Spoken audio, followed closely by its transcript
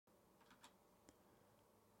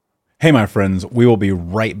Hey, my friends, we will be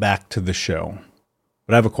right back to the show.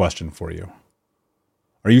 But I have a question for you.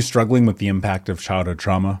 Are you struggling with the impact of childhood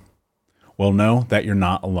trauma? Well, know that you're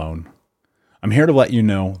not alone. I'm here to let you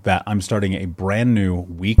know that I'm starting a brand new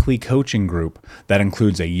weekly coaching group that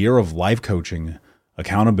includes a year of live coaching,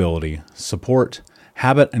 accountability, support,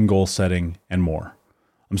 habit and goal setting, and more.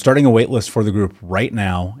 I'm starting a waitlist for the group right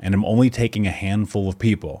now, and I'm only taking a handful of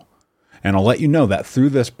people. And I'll let you know that through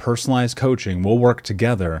this personalized coaching, we'll work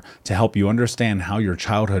together to help you understand how your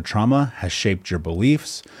childhood trauma has shaped your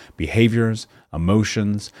beliefs, behaviors,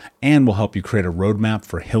 emotions, and will help you create a roadmap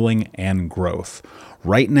for healing and growth.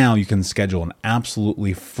 Right now, you can schedule an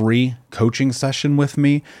absolutely free coaching session with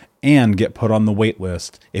me and get put on the wait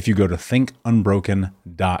list if you go to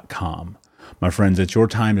thinkunbroken.com. My friends, it's your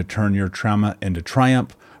time to turn your trauma into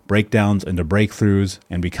triumph, breakdowns into breakthroughs,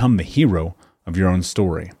 and become the hero of your own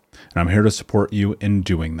story. And I'm here to support you in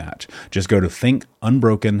doing that. Just go to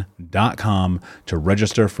thinkunbroken.com to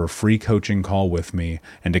register for a free coaching call with me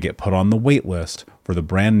and to get put on the wait list for the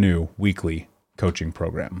brand new weekly coaching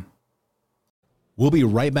program. We'll be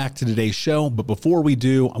right back to today's show, but before we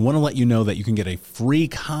do, I want to let you know that you can get a free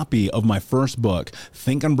copy of my first book,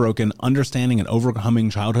 Think Unbroken: Understanding and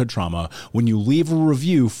Overcoming Childhood Trauma, when you leave a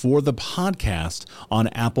review for the podcast on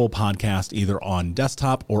Apple Podcast, either on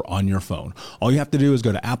desktop or on your phone. All you have to do is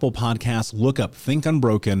go to Apple Podcasts, look up Think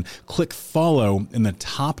Unbroken, click follow in the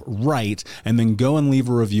top right, and then go and leave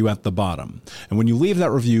a review at the bottom. And when you leave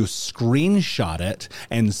that review, screenshot it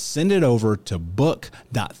and send it over to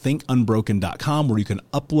book.thinkunbroken.com, where you can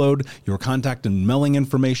upload your contact and mailing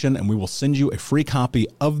information, and we will send you a free copy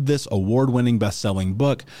of this award-winning best-selling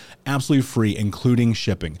book, absolutely free, including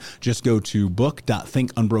shipping. Just go to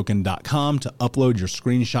book.thinkunbroken.com to upload your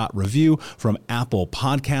screenshot review from Apple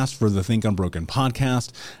Podcasts for the Think Unbroken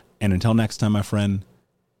podcast. And until next time, my friend,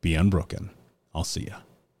 be unbroken. I'll see you.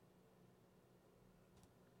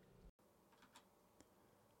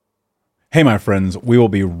 Hey, my friends, we will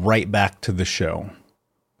be right back to the show.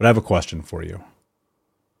 But I have a question for you.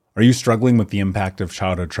 Are you struggling with the impact of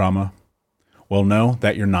childhood trauma? Well, know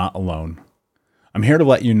that you're not alone. I'm here to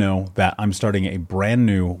let you know that I'm starting a brand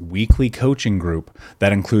new weekly coaching group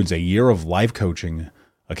that includes a year of live coaching,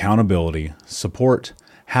 accountability, support,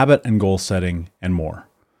 habit and goal setting, and more.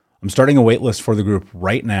 I'm starting a waitlist for the group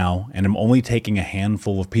right now, and I'm only taking a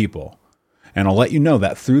handful of people. And I'll let you know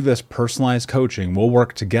that through this personalized coaching, we'll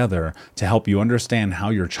work together to help you understand how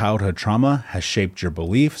your childhood trauma has shaped your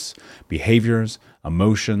beliefs, behaviors,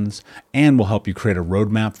 emotions, and will help you create a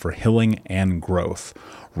roadmap for healing and growth.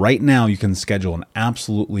 Right now, you can schedule an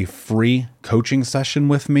absolutely free coaching session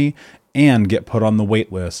with me and get put on the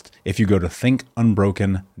wait list if you go to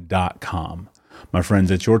thinkunbroken.com. My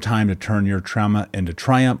friends, it's your time to turn your trauma into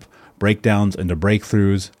triumph, breakdowns into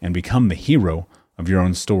breakthroughs, and become the hero of your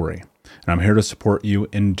own story. And I'm here to support you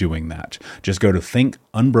in doing that. Just go to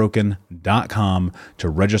thinkunbroken.com to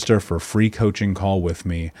register for a free coaching call with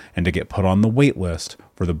me and to get put on the wait list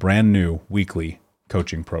for the brand new weekly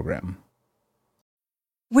coaching program.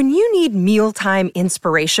 When you need mealtime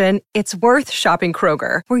inspiration, it's worth shopping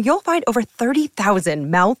Kroger, where you'll find over 30,000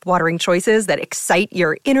 mouth-watering choices that excite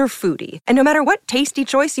your inner foodie. And no matter what tasty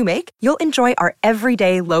choice you make, you'll enjoy our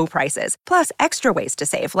everyday low prices, plus extra ways to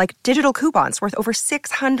save, like digital coupons worth over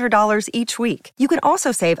 $600 each week. You can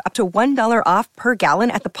also save up to $1 off per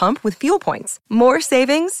gallon at the pump with fuel points. More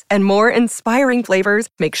savings and more inspiring flavors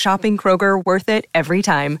make shopping Kroger worth it every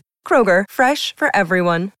time. Kroger, fresh for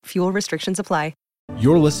everyone. Fuel restrictions apply.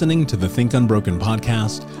 You're listening to the Think Unbroken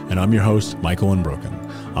podcast, and I'm your host, Michael Unbroken.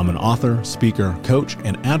 I'm an author, speaker, coach,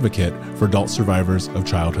 and advocate for adult survivors of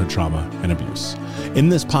childhood trauma and abuse. In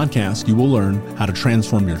this podcast, you will learn how to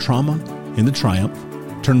transform your trauma into triumph,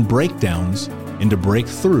 turn breakdowns into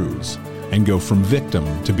breakthroughs, and go from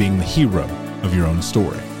victim to being the hero of your own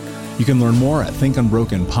story. You can learn more at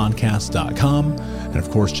thinkunbrokenpodcast.com, and of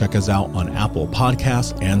course, check us out on Apple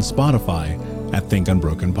Podcasts and Spotify at Think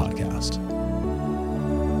Unbroken Podcast.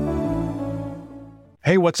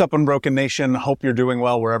 Hey, what's up, Unbroken Nation? Hope you're doing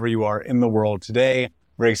well wherever you are in the world today.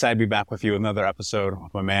 Very excited to be back with you another episode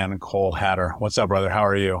with my man, Cole Hatter. What's up, brother? How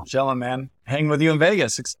are you? Chilling, man. Hanging with you in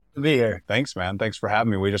Vegas. Excited to be here. Thanks, man. Thanks for having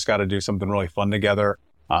me. We just got to do something really fun together,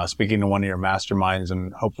 speaking to one of your masterminds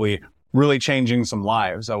and hopefully really changing some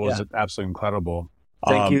lives. That was absolutely incredible.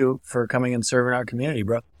 Thank you for coming and serving our community,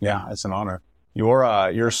 bro. Yeah, it's an honor.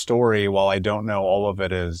 Your story, while I don't know all of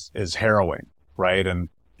it, is harrowing, right? And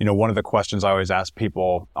you know, one of the questions I always ask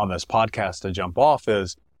people on this podcast to jump off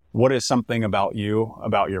is, what is something about you,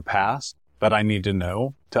 about your past, that I need to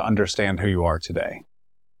know to understand who you are today?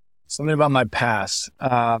 Something about my past.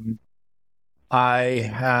 I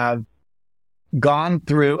have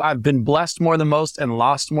I've been blessed more than most and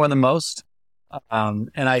lost more than most. And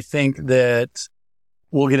I think that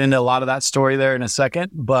we'll get into a lot of that story there in a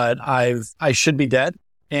second, but I should be dead.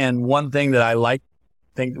 And one thing that I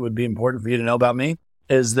think would be important for you to know about me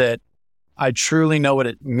is that I truly know what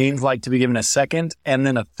it means like to be given a second and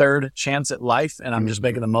then a third chance at life. And I'm just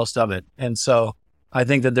making the most of it. And so I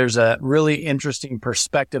think that there's a really interesting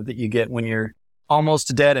perspective that you get when you're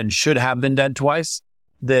almost dead and should have been dead twice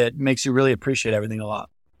that makes you really appreciate everything a lot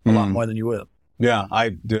more than you would. Yeah,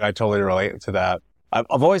 I totally relate to that.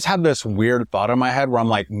 I've always had this weird thought in my head where I'm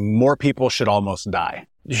like, more people should almost die.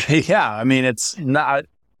 Yeah. I mean, it's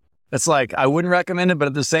like, I wouldn't recommend it, but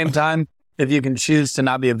at the same time, if you can choose to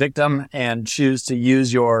not be a victim and choose to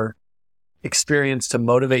use your experience to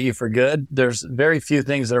motivate you for good, there's very few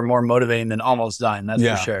things that are more motivating than almost dying. That's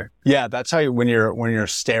for sure. Yeah. That's how when you're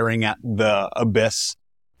staring at the abyss,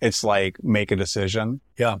 it's like, make a decision.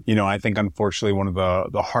 Yeah. I think unfortunately one of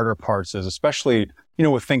the harder parts is, especially,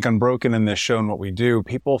 with Think Unbroken in this show and what we do,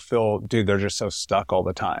 people feel, dude, they're just so stuck all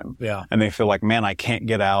the time. Yeah. And they feel like, man, I can't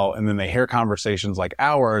get out. And then they hear conversations like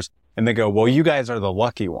ours and they go, well, you guys are the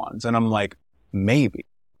lucky ones. And I'm like, maybe,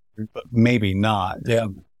 but maybe not. Yeah.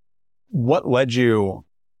 What led you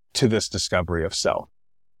to this discovery of self?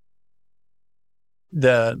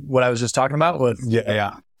 What I was just talking about with.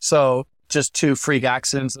 Yeah. So just 2 freak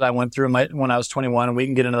accidents that I went through when I was 21, and we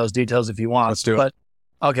can get into those details if you want. Let's do it.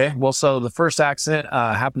 Okay. Well, so the first accident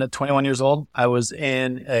happened at 21 years old. I was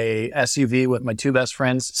in a SUV with my 2 best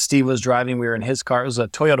friends. Steve was driving. We were in his car. It was a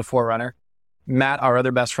Toyota 4Runner. Matt, our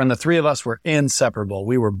other best friend, the 3 of us were inseparable.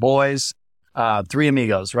 We were boys, 3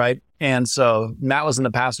 amigos, right? And so Matt was in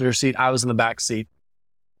the passenger seat. I was in the back seat.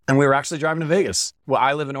 And we were actually driving to Vegas. Well,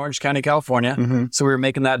 I live in Orange County, California. Mm-hmm. So we were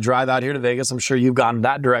making that drive out here to Vegas. I'm sure you've gone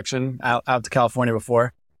that direction out to California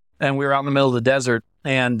before. And we were out in the middle of the desert.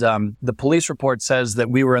 And the police report says that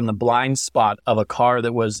we were in the blind spot of a car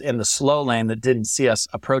that was in the slow lane that didn't see us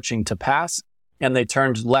approaching to pass. And they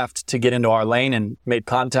turned left to get into our lane and made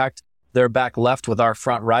contact. They're back left with our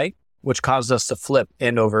front right, which caused us to flip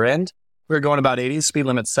end over end. We were going about 80, speed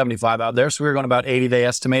limit's 75 out there. So we were going about 80, they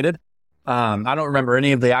estimated. I don't remember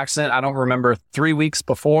any of the accident. I don't remember 3 weeks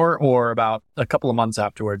before or about a couple of months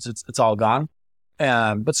afterwards. It's all gone.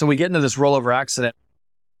 But so we get into this rollover accident.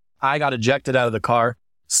 I got ejected out of the car.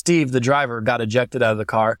 Steve, the driver, got ejected out of the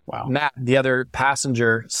car. Wow. Matt, the other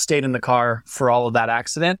passenger, stayed in the car for all of that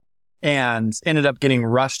accident and ended up getting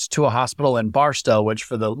rushed to a hospital in Barstow, which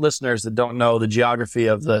for the listeners that don't know the geography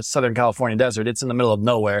of the Southern California desert, it's in the middle of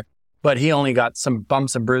nowhere. But he only got some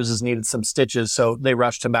bumps and bruises, needed some stitches. So they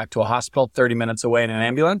rushed him back to a hospital 30 minutes away in an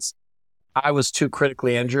ambulance. I was too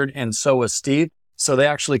critically injured and so was Steve. So they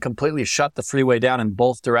actually completely shut the freeway down in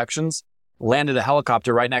both directions, landed a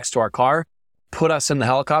helicopter right next to our car, put us in the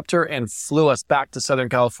helicopter and flew us back to Southern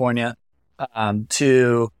California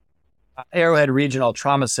to Arrowhead Regional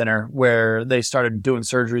Trauma Center, where they started doing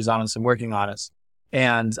surgeries on us and working on us.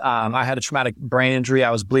 And I had a traumatic brain injury.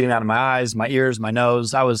 I was bleeding out of my eyes, my ears, my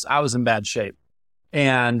nose. I was in bad shape.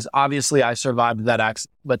 And obviously I survived that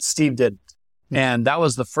accident, but Steve didn't. And that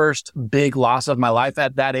was the first big loss of my life.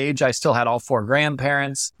 At that age, I still had all 4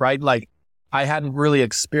 grandparents, right? Like I hadn't really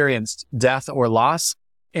experienced death or loss.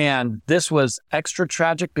 And this was extra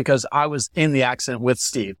tragic because I was in the accident with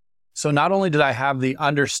Steve. So not only did I have the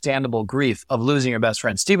understandable grief of losing your best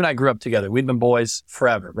friend, Steve and I grew up together. We'd been boys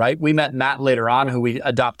forever, right? We met Matt later on, who we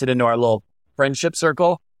adopted into our little friendship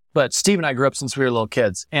circle. But Steve and I grew up since we were little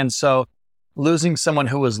kids. And so losing someone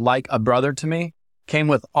who was like a brother to me came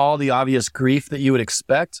with all the obvious grief that you would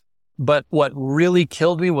expect. But what really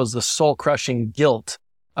killed me was the soul-crushing guilt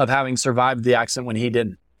of having survived the accident when he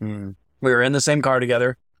didn't. We were in the same car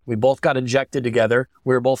together. We both got ejected together.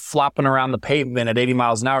 We were both flopping around the pavement at 80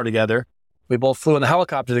 miles an hour together. We both flew in the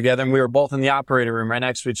helicopter together, and we were both in the operating room right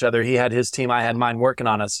next to each other. He had his team, I had mine working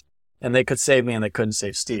on us, and they could save me and they couldn't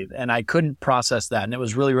save Steve. And I couldn't process that, and it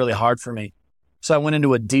was really, really hard for me. So I went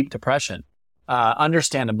into a deep depression,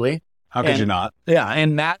 understandably. How could you not? Yeah,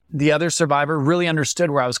 and Matt, the other survivor, really understood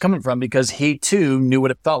where I was coming from because he too knew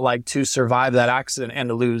what it felt like to survive that accident and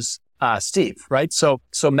to lose Steve, right? So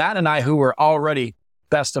Matt and I, who were already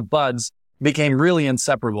best of buds, became really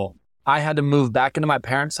inseparable. I had to move back into my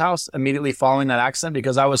parents' house immediately following that accident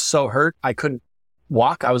because I was so hurt. I couldn't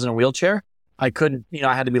walk. I was in a wheelchair. I couldn't,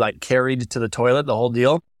 I had to be like carried to the toilet, the whole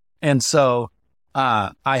deal. And so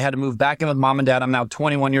I had to move back in with mom and dad. I'm now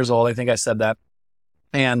 21 years old. I think I said that.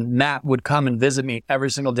 And Matt would come and visit me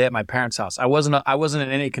every single day at my parents' house. I wasn't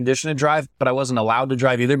in any condition to drive, but I wasn't allowed to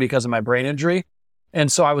drive either because of my brain injury.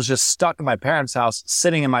 And so I was just stuck in my parents' house,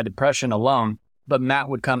 sitting in my depression alone. But Matt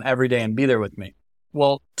would come every day and be there with me.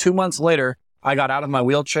 Well, 2 months later, I got out of my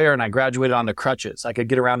wheelchair and I graduated onto crutches. I could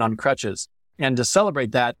get around on crutches. And to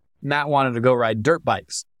celebrate that, Matt wanted to go ride dirt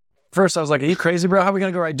bikes. First, I was like, are you crazy, bro? How are we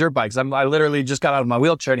going to go ride dirt bikes? I literally just got out of my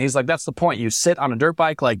wheelchair. And he's like, that's the point. You sit on a dirt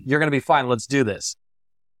bike, like, you're going to be fine. Let's do this.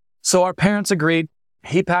 So our parents agreed.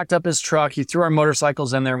 He packed up his truck. He threw our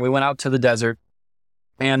motorcycles in there and we went out to the desert.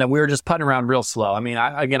 And we were just putting around real slow. I mean,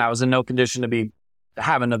 I was in no condition to be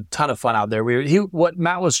having a ton of fun out there. What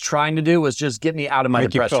Matt was trying to do was just get me out of my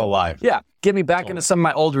depression. Make you feel alive. Yeah, get me back into some of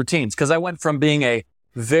my old routines. Because I went from being a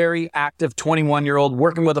very active 21-year-old,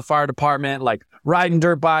 working with the fire department, like riding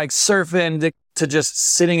dirt bikes, surfing, to just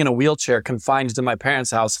sitting in a wheelchair confined to my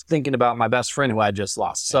parents' house, thinking about my best friend who I had just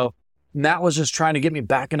lost. So Matt was just trying to get me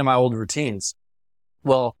back into my old routines.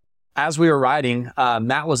 Well, as we were riding,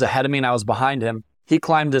 Matt was ahead of me and I was behind him. He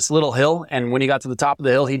climbed this little hill, and when he got to the top of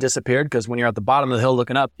the hill, he disappeared because when you're at the bottom of the hill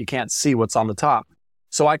looking up, you can't see what's on the top.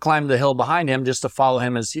 So I climbed the hill behind him just to follow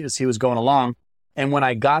him as he was going along. And when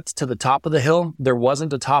I got to the top of the hill, there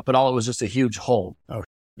wasn't a top at all. It was just a huge hole. Oh.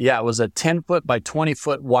 Yeah, it was a 10-foot by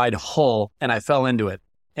 20-foot wide hole, and I fell into it.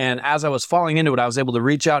 And as I was falling into it, I was able to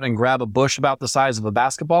reach out and grab a bush about the size of a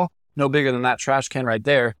basketball, no bigger than that trash can right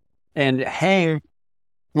there, and hang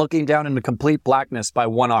looking down into complete blackness by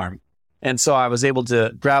one arm. And so I was able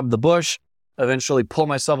to grab the bush, eventually pull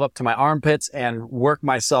myself up to my armpits and work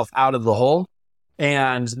myself out of the hole.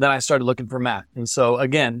 And then I started looking for Matt. And so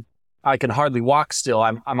again, I can hardly walk still.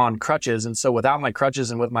 I'm on crutches. And so without my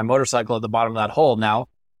crutches and with my motorcycle at the bottom of that hole now,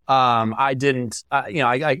 I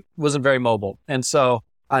wasn't very mobile. And so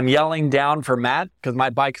I'm yelling down for Matt because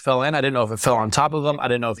my bike fell in. I didn't know if it fell on top of him. I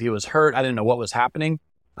didn't know if he was hurt. I didn't know what was happening.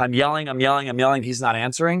 I'm yelling. He's not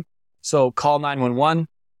answering. So call 911.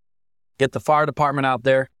 Get the fire department out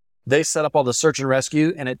there. They set up all the search and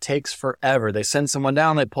rescue, and it takes forever. They send someone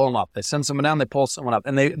down, they pull them up. They send someone down, they pull someone up.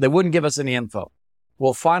 And they wouldn't give us any info.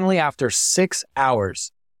 Well, finally, after 6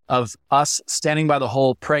 hours of us standing by the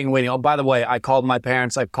hole, praying, waiting. Oh, by the way, I called my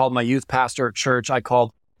parents. I called my youth pastor at church. I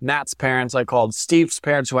called Matt's parents. I called Steve's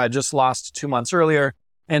parents, who I had just lost 2 months earlier.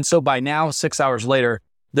 And so by now, 6 hours later,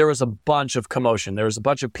 there was a bunch of commotion. There was a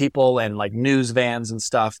bunch of people and like news vans and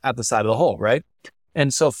stuff at the side of the hole, right?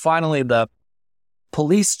 And so finally, the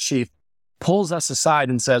police chief pulls us aside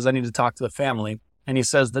and says, I need to talk to the family. And he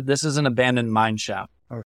says that this is an abandoned mine shaft.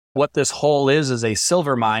 Okay. What this hole is a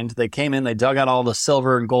silver mine. They came in, they dug out all the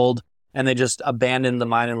silver and gold, and they just abandoned the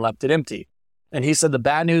mine and left it empty. And he said the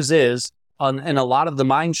bad news is, in a lot of the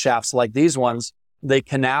mine shafts like these ones, they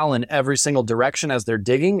canal in every single direction as they're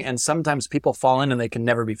digging. And sometimes people fall in and they can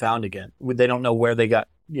never be found again. They don't know where they got,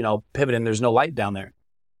 pivoted. There's no light down there.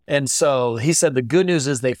 And so he said, the good news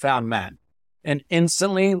is they found Matt. And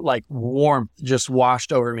instantly, like warmth just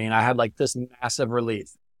washed over me. And I had like this massive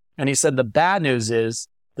relief. And he said, the bad news is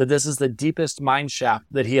that this is the deepest mine shaft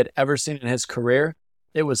that he had ever seen in his career.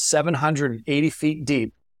 It was 780 feet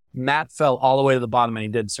deep. Matt fell all the way to the bottom and he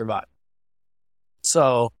did survive.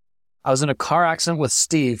 So I was in a car accident with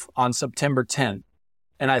Steve on September 10th.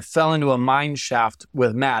 And I fell into a mine shaft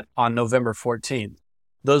with Matt on November 14th.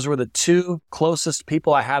 Those were the two closest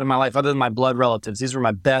people I had in my life, other than my blood relatives. These were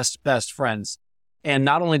my best friends. And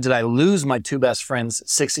not only did I lose my two best friends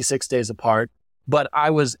 66 days apart, but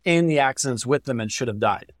I was in the accidents with them and should have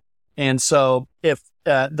died. And so if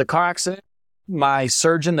the car accident, my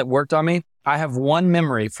surgeon that worked on me, I have one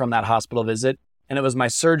memory from that hospital visit, and it was my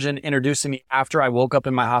surgeon introducing me after I woke up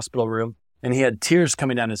in my hospital room, and he had tears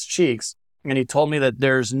coming down his cheeks, and he told me that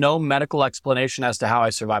there's no medical explanation as to how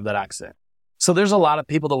I survived that accident. So there's a lot of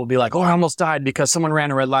people that will be like, oh, I almost died because someone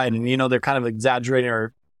ran a red light, and they're kind of exaggerating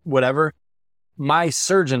or whatever. My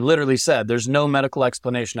surgeon literally said there's no medical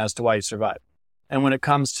explanation as to why you survived. And when it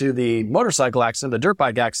comes to the motorcycle accident, the dirt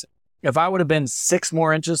bike accident, if I would have been 6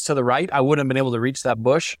 more inches to the right, I wouldn't have been able to reach that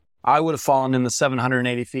bush. I would have fallen in the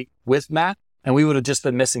 780 feet with Matt, and we would have just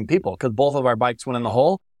been missing people because both of our bikes went in the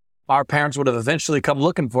hole. Our parents would have eventually come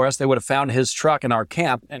looking for us. They would have found his truck in our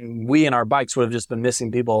camp, and we and our bikes would have just been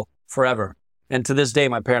missing people forever. And to this day,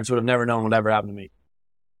 my parents would have never known what ever happened to me.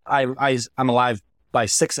 I'm alive by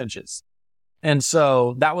 6 inches. And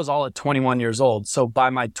so that was all at 21 years old. So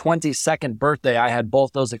by my 22nd birthday, I had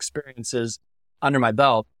both those experiences under my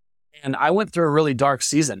belt. And I went through a really dark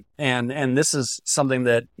season. And this is something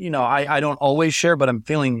that, I don't always share, but I'm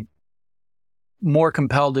feeling more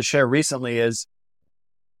compelled to share recently is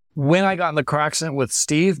when I got in the car accident with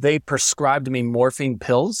Steve, they prescribed me morphine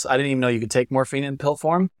pills. I didn't even know you could take morphine in pill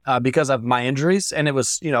form because of my injuries. And it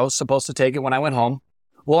was, supposed to take it when I went home.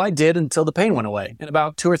 Well, I did until the pain went away. And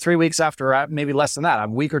about 2 or 3 weeks after, maybe less than that, a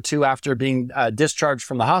week or two after being discharged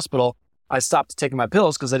from the hospital, I stopped taking my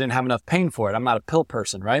pills because I didn't have enough pain for it. I'm not a pill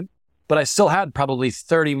person, right? but I still had probably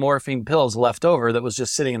 30 morphine pills left over that was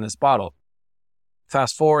just sitting in this bottle.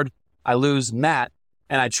 Fast forward, I lose Matt,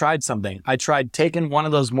 and I tried something. I tried taking one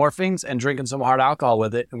of those morphines and drinking some hard alcohol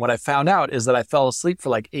with it. And what I found out is that I fell asleep for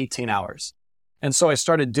like 18 hours. And so I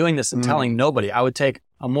started doing this and telling nobody. I would take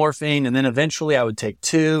a morphine, and then eventually I would take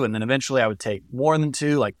 2, and then eventually I would take more than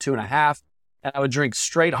 2, like 2.5. And I would drink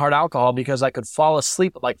straight hard alcohol because I could fall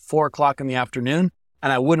asleep at like 4 o'clock in the afternoon,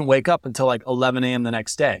 and I wouldn't wake up until like 11 a.m. the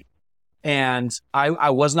next day. And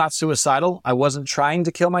I was not suicidal. I wasn't trying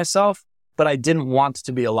to kill myself, but I didn't want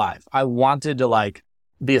to be alive. I wanted to like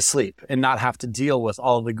be asleep and not have to deal with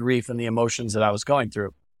all of the grief and the emotions that I was going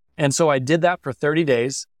through. And so I did that for 30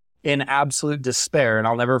 days in absolute despair. And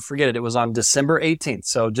I'll never forget it. It was on December 18th.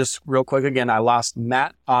 So just real quick again, I lost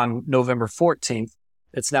Matt on November 14th.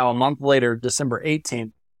 It's now a month later, December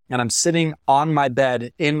 18th. And I'm sitting on my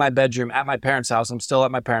bed in my bedroom at my parents' house. I'm still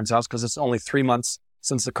at my parents' house because it's only 3 months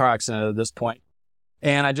since the car accident at this point.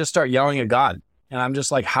 And I just start yelling at God. And I'm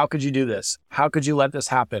just like, how could you do this? How could you let this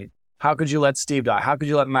happen? How could you let Steve die? How could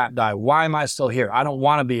you let Matt die? Why am I still here? I don't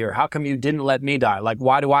want to be here. How come you didn't let me die? Like,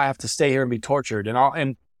 why do I have to stay here and be tortured?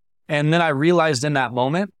 And then I realized in that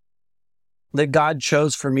moment that God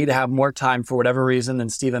chose for me to have more time for whatever reason than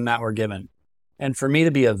Steve and Matt were given. And for me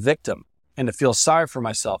to be a victim and to feel sorry for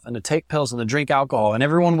myself and to take pills and to drink alcohol. And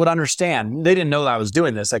everyone would understand. They didn't know that I was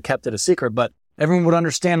doing this. I kept it a secret, but everyone would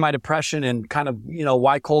understand my depression and kind of,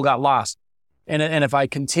 why Cole got lost. And if I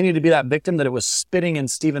continue to be that victim, that it was spitting in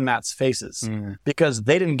Steve and Matt's faces because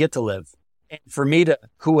they didn't get to live. And for me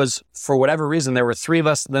who was, for whatever reason, there were 3 of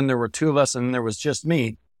us, then there were 2 of us, and then there was just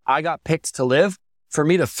me. I got picked to live. For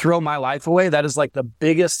me to throw my life away, that is like the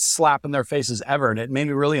biggest slap in their faces ever. And it made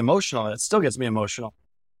me really emotional. And it still gets me emotional.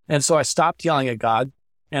 And so I stopped yelling at God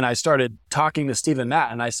and I started talking to Steve and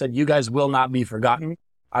Matt. And I said, you guys will not be forgotten.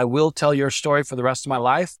 I will tell your story for the rest of my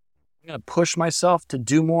life. I'm going to push myself to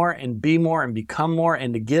do more and be more and become more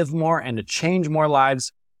and to give more and to change more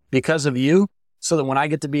lives because of you, so that when I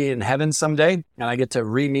get to be in heaven someday and I get to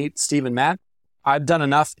re-meet Steve and Matt, I've done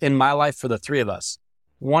enough in my life for the 3 of us.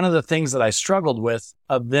 One of the things that I struggled with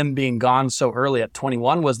of them being gone so early at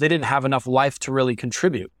 21 was they didn't have enough life to really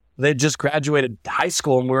contribute. They just graduated high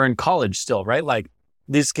school and we were in college still, right? Like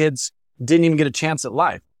these kids didn't even get a chance at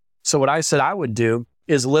life. So what I said I would do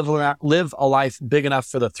is live a life big enough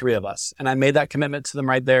for the 3 of us. And I made that commitment to them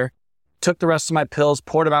right there, took the rest of my pills,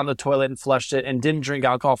 poured them out in the toilet and flushed it, and didn't drink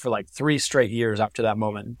alcohol for like 3 straight years after that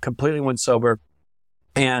moment. Completely went sober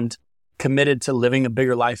and committed to living a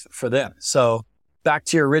bigger life for them. So back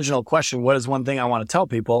to your original question, what is one thing I want to tell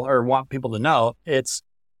people or want people to know? It's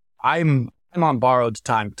I'm on borrowed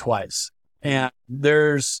time twice. And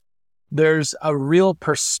there's a real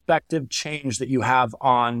perspective change that you have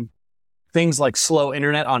on things like slow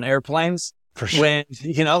internet on airplanes. For sure. When,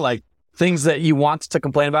 like things that you want to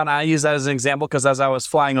complain about. And I use that as an example because as I was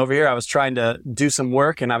flying over here, I was trying to do some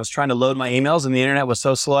work and I was trying to load my emails and the internet was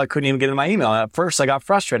so slow I couldn't even get in my email. And at first I got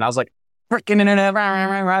frustrated. I was like, freaking internet,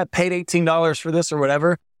 I paid $18 for this or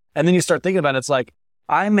whatever. And then you start thinking about it. It's like,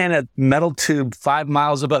 I'm in a metal tube 5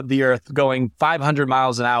 miles above the earth going 500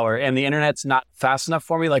 miles an hour and the internet's not fast enough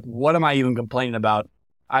for me. Like, what am I even complaining about?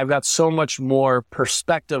 I've got so much more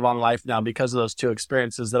perspective on life now because of those 2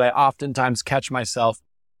 experiences that I oftentimes catch myself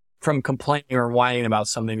from complaining or whining about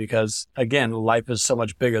something because, again, life is so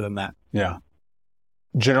much bigger than that. Yeah.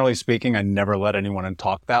 Generally speaking, I never let anyone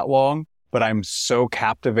talk that long, but I'm so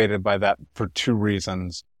captivated by that for 2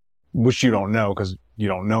 reasons, which you don't know because you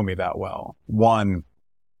don't know me that well. One,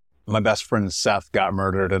 my best friend Seth got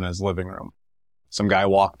murdered in his living room. Some guy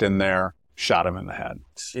walked in there, shot him in the head.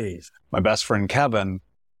 Jeez. My best friend Kevin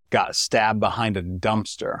got stabbed behind a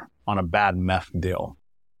dumpster on a bad meth deal.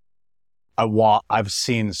 I've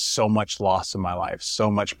seen so much loss in my life, so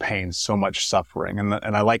much pain, so much suffering. And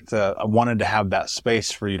I wanted to have that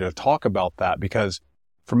space for you to talk about that because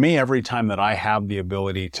for me, every time that I have the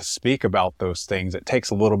ability to speak about those things, it takes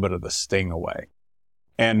a little bit of the sting away.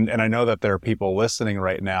 And I know that there are people listening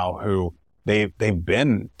right now who they've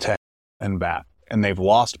been to and back and they've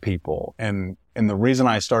lost people. And the reason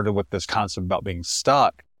I started with this concept about being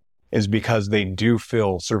stuck is because they do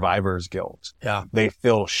feel survivor's guilt. Yeah. They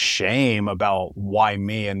feel shame about why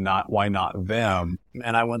me and why not them.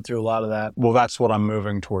 And I went through a lot of that. Well, that's what I'm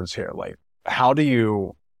moving towards here. Like,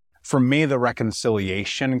 for me, the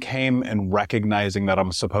reconciliation came in recognizing that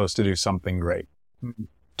I'm supposed to do something great. Mm-hmm.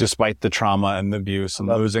 Despite the trauma and the abuse and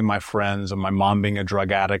losing my friends and my mom being a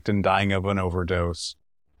drug addict and dying of an overdose.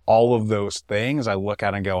 All of those things I look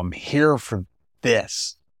at and go, I'm here for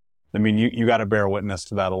this. I mean, you got to bear witness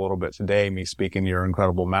to that a little bit today, me speaking to your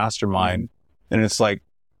incredible mastermind. Mm-hmm. And it's like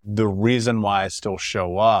the reason why I still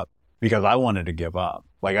show up because I wanted to give up.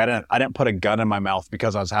 Like I didn't put a gun in my mouth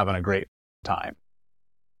because I was having a great time.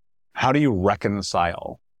 How do you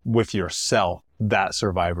reconcile with yourself that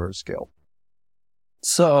survivor's guilt?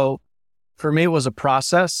 So for me, it was a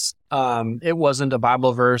process. It wasn't a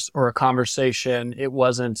Bible verse or a conversation. It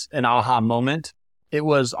wasn't an aha moment. It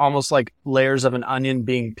was almost like layers of an onion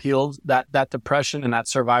being peeled, that depression and that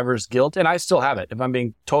survivor's guilt. And I still have it. If I'm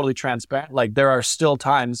being totally transparent, like there are still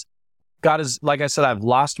times God is, like I said, I've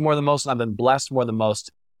lost more than most and I've been blessed more than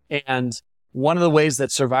most. And one of the ways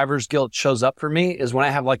that survivor's guilt shows up for me is when I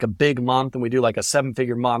have like a big month and we do like a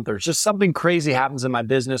 7-figure month, or just something crazy happens in my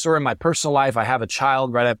business or in my personal life. I have a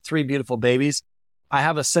child, right? I have 3 beautiful babies. I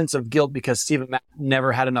have a sense of guilt because Stephen Matt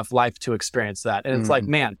never had enough life to experience that. And it's like,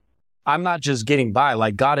 man, I'm not just getting by.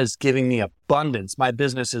 Like God is giving me abundance. My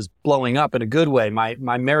business is blowing up in a good way. My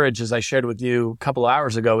marriage, as I shared with you a couple of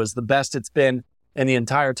hours ago, is the best it's been in the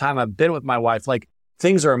entire time I've been with my wife. Like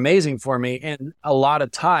things are amazing for me. And a lot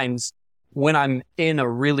of times when I'm in a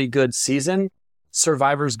really good season,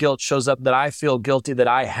 survivor's guilt shows up that I feel guilty that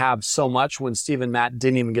I have so much when Stephen Matt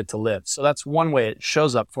didn't even get to live. So that's one way it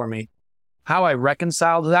shows up for me. How I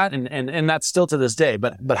reconciled that, and that's still to this day,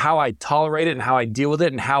 but how I tolerate it and how I deal with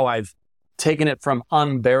it and how I've taken it from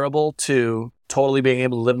unbearable to totally being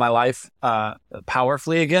able to live my life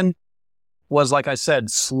powerfully again was, like I said,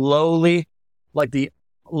 slowly, like the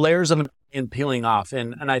layers of an onion peeling off.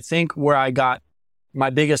 And I think where I got my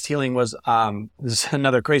biggest healing was, this is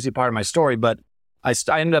another crazy part of my story, but I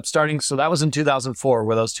ended up starting, so that was in 2004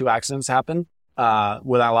 where those 2 accidents happened,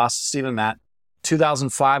 when I lost Stephen Matt.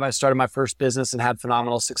 2005, I started my first business and had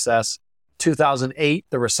phenomenal success. 2008,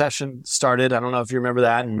 the recession started. I don't know if you remember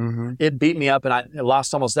that. And it beat me up and I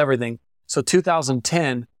lost almost everything. So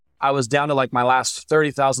 2010, I was down to like my last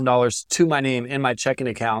 $30,000 to my name in my checking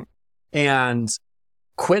account and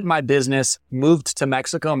quit my business, moved to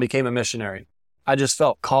Mexico and became a missionary. I just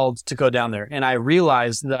felt called to go down there. And I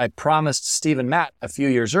realized that I promised Stephen Matt a few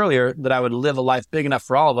years earlier that I would live a life big enough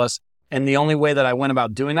for all of us. And the only way that I went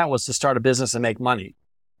about doing that was to start a business and make money.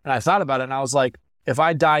 And I thought about it and I was like, if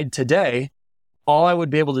I died today, all I would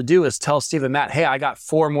be able to do is tell Stephen Matt, hey, I got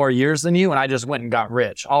 4 more years than you and I just went and got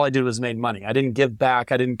rich. All I did was made money. I didn't give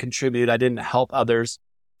back. I didn't contribute. I didn't help others.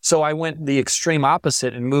 So I went the extreme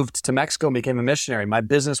opposite and moved to Mexico and became a missionary. My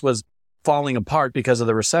business was falling apart because of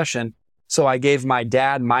the recession. So I gave my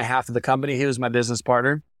dad my half of the company. He was my business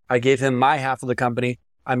partner. I gave him my half of the company.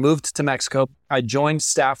 I moved to Mexico. I joined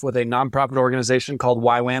staff with a nonprofit organization called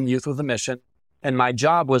YWAM, Youth with a Mission. And my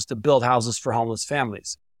job was to build houses for homeless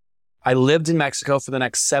families. I lived in Mexico for the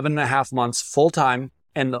next 7.5 months full time.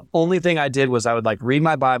 And the only thing I did was I would like read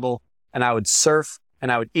my Bible and I would surf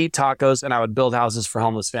and I would eat tacos and I would build houses for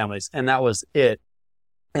homeless families. And that was it.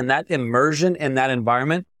 And that immersion in that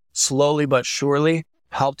environment slowly but surely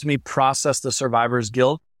helped me process the survivor's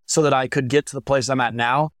guilt so that I could get to the place I'm at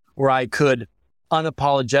now where I could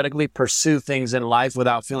unapologetically pursue things in life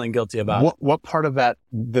without feeling guilty about it. What part of that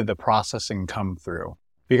did the processing come through?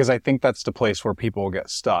 Because I think that's the place where people get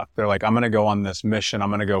stuck. They're like, I'm going to go on this mission. I'm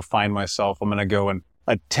going to go find myself. I'm going to go and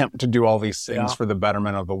attempt to do all these things for the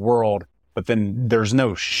betterment of the world. But then there's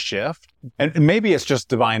no shift. And maybe it's just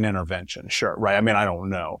divine intervention. Sure. Right. I mean, I don't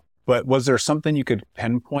know. But was there something you could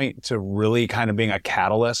pinpoint to really kind of being a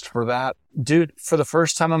catalyst for that? Dude, for the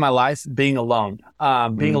first time in my life, being alone,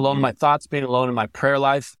 being alone in my thoughts, being alone in my prayer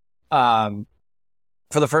life. For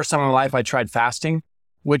the first time in my life, I tried fasting,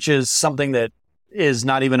 which is something that is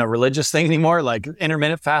not even a religious thing anymore. Like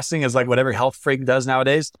intermittent fasting is like what every health freak does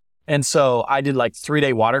nowadays. And so I did like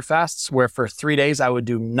 3-day water fasts where for 3 days I would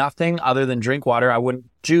do nothing other than drink water. I wouldn't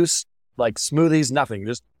juice, like smoothies, nothing,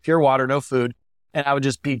 just pure water, no food. And I would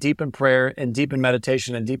just be deep in prayer and deep in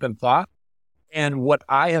meditation and deep in thought. And what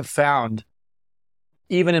I have found,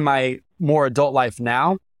 even in my more adult life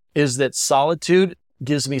now, is that solitude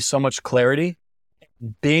gives me so much clarity.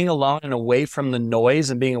 Being alone and away from the noise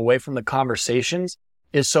and being away from the conversations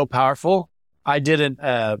is so powerful. I did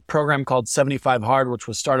a program called 75 Hard, which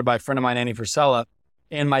was started by a friend of mine, Annie Frisella.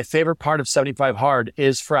 And my favorite part of 75 Hard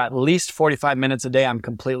is for at least 45 minutes a day, I'm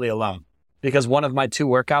completely alone. Because one of my 2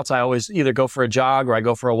 workouts, I always either go for a jog or I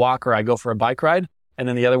go for a walk or I go for a bike ride. And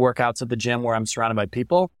then the other workout's at the gym where I'm surrounded by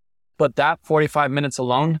people. But that 45 minutes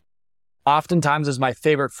alone oftentimes is my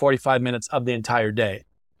favorite 45 minutes of the entire day.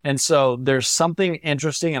 And so there's something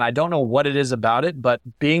interesting, and I don't know what it is about it, but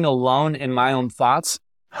being alone in my own thoughts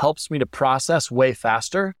helps me to process way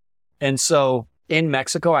faster. And so in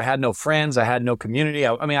Mexico, I had no friends. I had no community.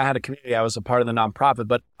 I had a community. I was a part of the nonprofit,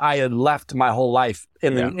 but I had left my whole life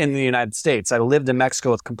in the United States. I lived in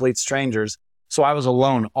Mexico with complete strangers. So I was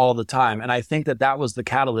alone all the time. And I think that was the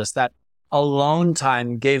catalyst, that alone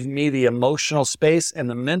time gave me the emotional space and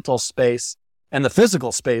the mental space and the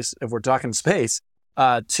physical space, if we're talking space,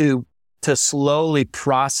 to slowly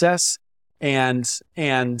process. And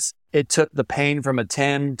it took the pain from a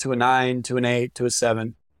 10 to a 9 to an 8 to a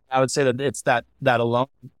 7. I would say that it's that alone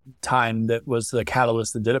time that was the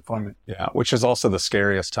catalyst that did it for me. Yeah, which is also the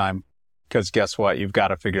scariest time, because guess what? You've got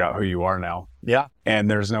to figure out who you are now. Yeah.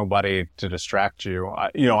 And there's nobody to distract you.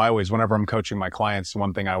 I always, whenever I'm coaching my clients,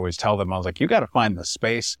 one thing I always tell them, I was like, you got to find the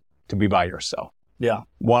space to be by yourself. Yeah.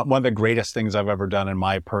 One of the greatest things I've ever done in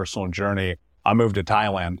my personal journey, I moved to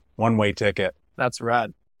Thailand, one-way ticket. That's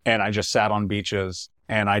rad. And I just sat on beaches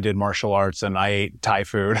and I did martial arts and I ate Thai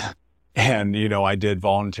food and, I did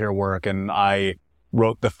volunteer work and I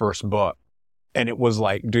wrote the first book. And it was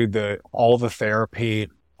like, dude, all the therapy,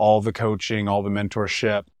 all the coaching, all the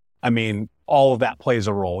mentorship. I mean, all of that plays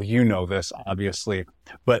a role. You know this, obviously.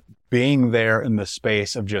 But being there in the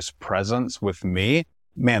space of just presence with me,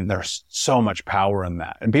 man, there's so much power in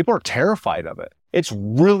that. And people are terrified of it. It's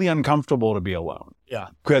really uncomfortable to be alone. Yeah.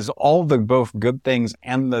 Because all the both good things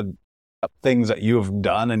and the things that you have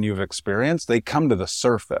done and you've experienced, they come to the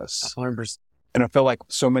surface. 100%. And I feel like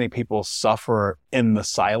so many people suffer in the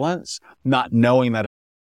silence, not knowing that.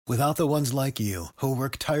 Without the ones like you, who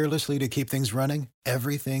work tirelessly to keep things running,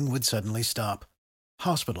 everything would suddenly stop.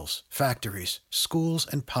 Hospitals, factories, schools,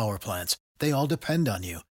 and power plants, they all depend on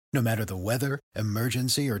you. No matter the weather,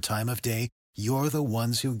 emergency, or time of day, you're the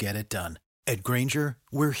ones who get it done. At Grainger,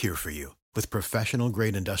 we're here for you with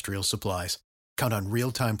professional-grade industrial supplies. Count on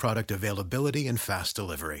real-time product availability and fast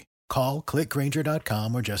delivery. Call, click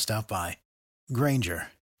Grainger.com, or just stop by. Grainger,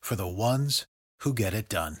 for the ones who get it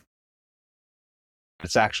done.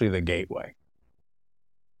 It's actually the gateway.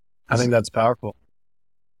 I think that's powerful.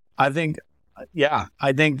 I think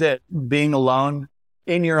that being alone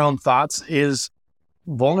in your own thoughts is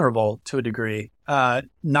vulnerable to a degree,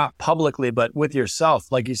 not publicly, but with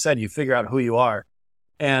yourself. Like you said, you figure out who you are.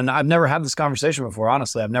 And I've never had this conversation before,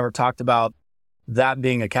 honestly. I've never talked about that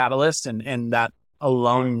being a catalyst and that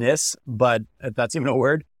aloneness, but if that's even a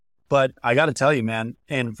word. But I got to tell you, man,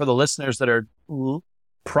 and for the listeners that are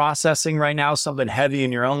processing right now something heavy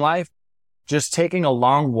in your own life, just taking a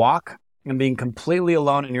long walk and being completely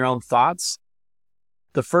alone in your own thoughts.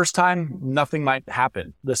 The first time, nothing might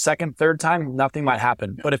happen. The second, third time, nothing might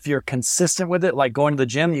happen. But if you're consistent with it, like going to the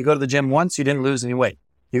gym, you go to the gym once, you didn't lose any weight.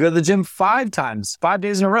 You go to the gym 5 times, 5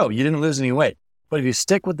 days in a row, you didn't lose any weight. But if you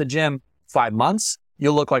stick with the gym 5 months,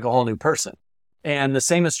 you'll look like a whole new person. And the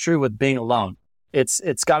same is true with being alone.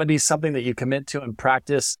 It's got to be something that you commit to and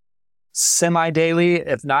practice semi-daily,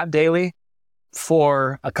 if not daily,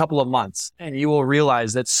 for a couple of months. And you will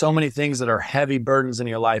realize that so many things that are heavy burdens in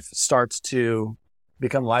your life starts to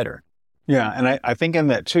become lighter. Yeah. And I think in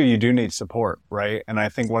that too, you do need support, right? And I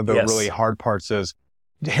think one of the really hard parts is,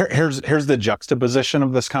 here's the juxtaposition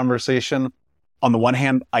of this conversation. On the one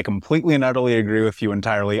hand, I completely and utterly agree with you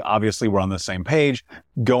entirely. Obviously, we're on the same page.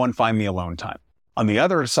 Go and find the alone time. On the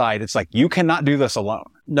other side, it's like, you cannot do this alone.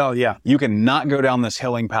 No, yeah. You cannot go down this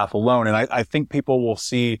healing path alone. And I think people will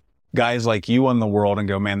see guys like you in the world and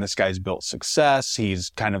go, man, this guy's built success.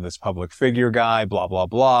 He's kind of this public figure guy, blah, blah,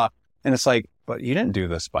 blah. And it's like, but you didn't do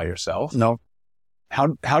this by yourself. No.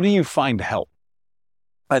 How do you find help?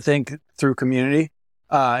 I think through community.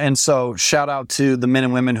 And so shout out to the men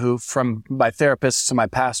and women who, from my therapists to my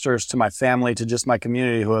pastors to my family to just my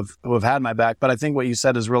community who have had my back. But I think what you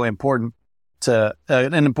said is really important to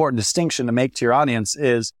an important distinction to make to your audience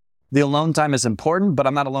is the alone time is important, but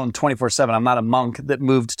I'm not alone 24/7. I'm not a monk that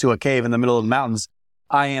moved to a cave in the middle of the mountains.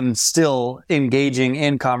 I am still engaging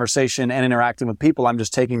in conversation and interacting with people. I'm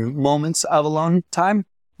just taking moments of alone time.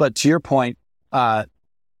 But to your point,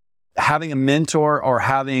 having a mentor or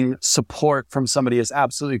having support from somebody is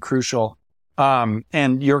absolutely crucial.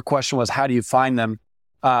 And your question was, how do you find them?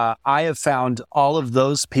 I have found all of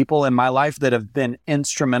those people in my life that have been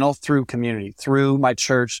instrumental through community, through my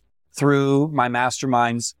church, through my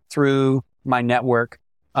masterminds, through my network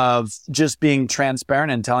of just being transparent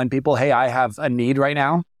and telling people, hey, I have a need right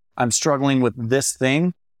now. I'm struggling with this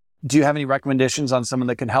thing. Do you have any recommendations on someone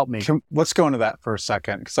that can help me? Let's go into that for a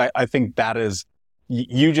second, because I think that is,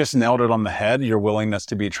 you just nailed it on the head, your willingness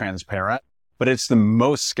to be transparent, but it's the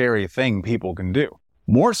most scary thing people can do.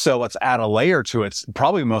 More so, let's add a layer to it. It's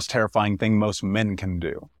probably the most terrifying thing most men can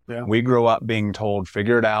do. Yeah. We grow up being told,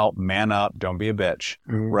 figure it out, man up, don't be a bitch,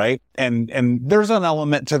 right? And there's an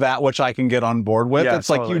element to that which I can get on board with. Yeah, it's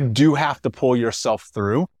totally. Like you do have to pull yourself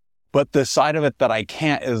through. But the side of it that I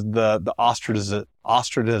can't is the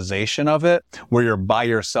ostracization of it, where you're by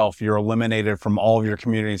yourself, you're eliminated from all of your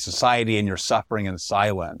community and society, and you're suffering in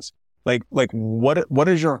silence. Like what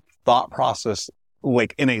is your thought process,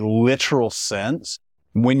 like in a literal sense,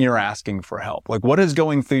 when you're asking for help? Like, what is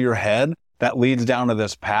going through your head that leads down to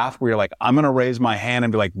this path where you're like, I'm going to raise my hand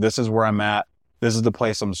and be like, this is where I'm at. This is the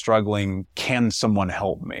place I'm struggling. Can someone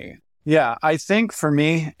help me? Yeah, I think for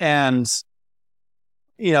me, and,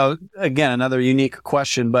 you know, again, another unique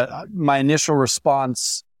question, but my initial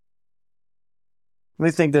response, let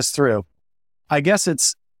me think this through. I guess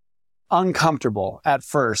it's uncomfortable at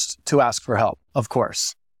first to ask for help, of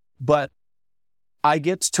course, but I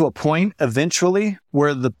get to a point eventually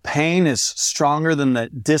where the pain is stronger than the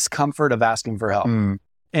discomfort of asking for help.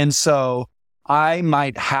 And so I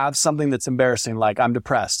might have something that's embarrassing, like I'm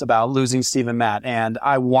depressed about losing Steve and Matt, and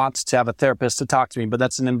I want to have a therapist to talk to me, but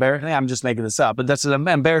that's an embarrassing, I'm just making this up, but that's an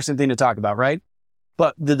embarrassing thing to talk about, right?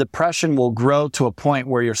 But the depression will grow to a point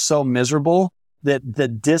where you're so miserable that the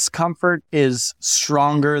discomfort is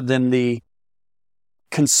stronger than the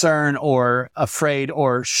concern or afraid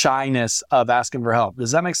or shyness of asking for help.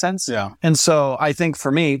 Does that make sense? Yeah. And so I think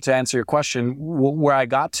for me, to answer your question, where I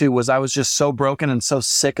got to was I was just so broken and so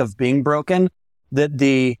sick of being broken that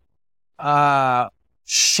the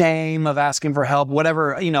shame of asking for help,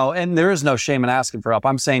 whatever, you know, and there is no shame in asking for help.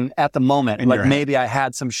 I'm saying at the moment, like maybe I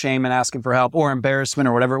had some shame in asking for help or embarrassment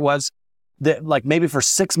or whatever it was, that like maybe for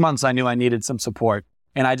 6 months I knew I needed some support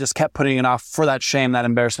and I just kept putting it off for that shame, that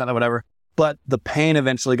embarrassment, that whatever. But the pain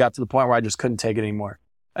eventually got to the point where I just couldn't take it anymore.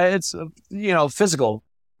 It's, you know, physical.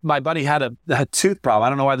 My buddy had a tooth problem. I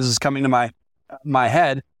don't know why this is coming to my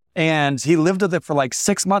head. And he lived with it for like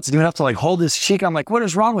 6 months and he would have to like hold his cheek. I'm like, what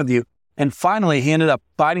is wrong with you? And finally he ended up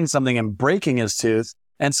biting something and breaking his tooth.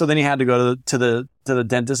 And so then he had to go to the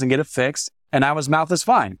dentist and get it fixed. And now his mouth is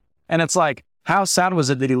fine. And it's like, how sad was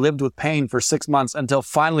it that he lived with pain for 6 months until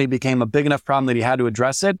finally it became a big enough problem that he had to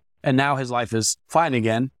address it. And now his life is fine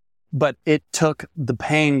again. But it took the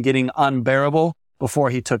pain getting unbearable before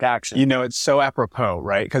he took action. You know, it's so apropos,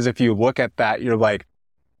 right? Because if you look at that, you're like,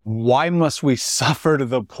 why must we suffer to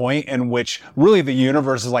the point in which really the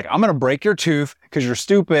universe is like, I'm going to break your tooth because you're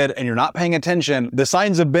stupid and you're not paying attention. The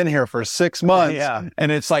signs have been here for 6 months. Yeah. And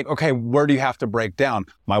it's like, okay, where do you have to break down?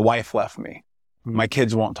 My wife left me. My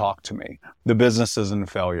kids won't talk to me. The business is in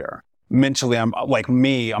failure. Mentally, I'm like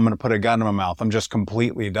me, I'm going to put a gun in my mouth. I'm just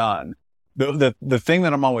completely done. The thing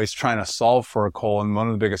that I'm always trying to solve for, Cole, and one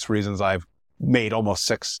of the biggest reasons I've made almost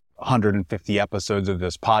 650 episodes of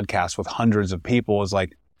this podcast with hundreds of people is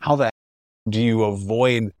like, how the heck do you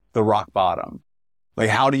avoid the rock bottom? Like,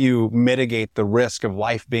 how do you mitigate the risk of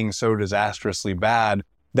life being so disastrously bad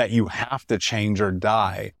that you have to change or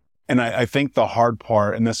die? And I think the hard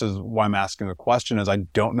part, and this is why I'm asking the question, is I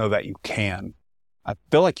don't know that you can. I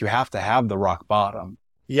feel like you have to have the rock bottom.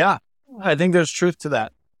 Yeah, I think there's truth to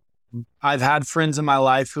that. I've had friends in my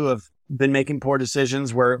life who have been making poor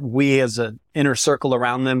decisions where we as an inner circle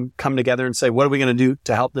around them come together and say, what are we going to do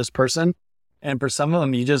to help this person? And for some of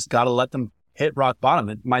them, you just got to let them hit rock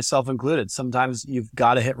bottom, myself included. Sometimes you've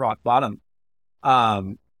got to hit rock bottom.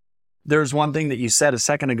 There's one thing that you said a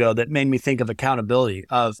second ago that made me think of accountability,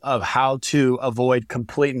 of how to avoid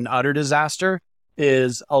complete and utter disaster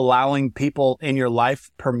is allowing people in your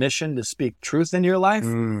life permission to speak truth in your life.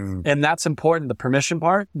 And that's important, the permission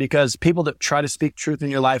part, because people that try to speak truth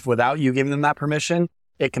in your life without you giving them that permission,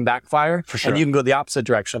 it can backfire. For sure. And you can go the opposite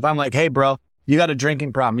direction. If I'm like, hey, bro, you got a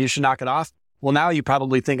drinking problem, you should knock it off. Well, now you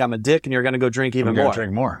probably think I'm a dick and you're going to go drink even more.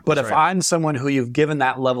 Drink more. But That's if I'm someone who you've given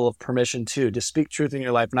that level of permission to speak truth in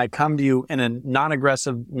your life, and I come to you in a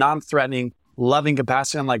non-aggressive, non-threatening, loving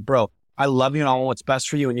capacity, I'm like, bro, I love you and I want what's best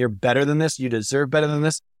for you and you're better than this. You deserve better than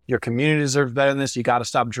this. Your community deserves better than this. You got to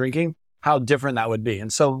stop drinking. How different that would be.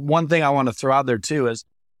 And so one thing I want to throw out there too is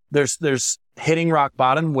there's hitting rock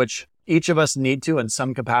bottom, which each of us need to in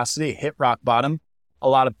some capacity hit rock bottom. A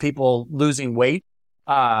lot of people losing weight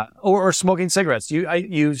or smoking cigarettes.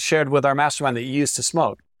 You shared with our mastermind that you used to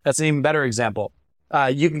smoke. That's an even better example.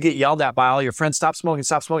 You can get yelled at by all your friends, stop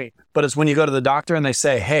smoking. But it's when you go to the doctor and they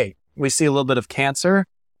say, hey, we see a little bit of cancer,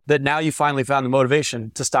 that now you finally found the motivation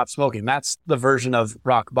to stop smoking. That's the version of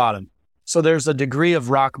rock bottom. So there's a degree of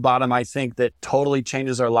rock bottom, I think, that totally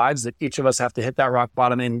changes our lives, that each of us have to hit that rock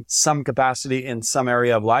bottom in some capacity, in some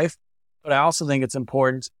area of life. But I also think it's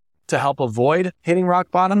important to help avoid hitting rock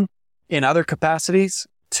bottom in other capacities,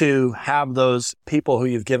 to have those people who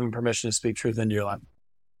you've given permission to speak truth into your life.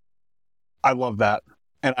 I love that.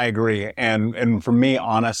 And I agree. And for me,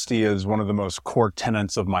 honesty is one of the most core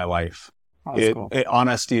tenets of my life. Cool.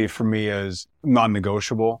 Honesty for me is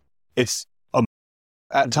non-negotiable. It's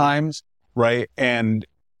at times, right? And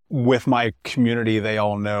with my community, they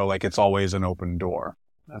all know like it's always an open door.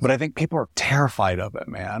 But I think people are terrified of it,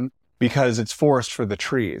 man. because it's forest for the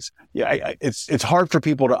trees. Yeah, it's hard for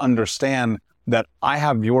people to understand that I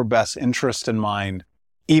have your best interest in mind,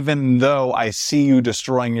 even though I see you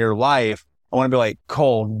destroying your life. I want to be like,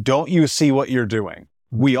 Cole, don't you see what you're doing?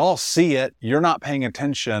 We all see it. You're not paying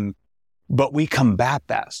attention, but we combat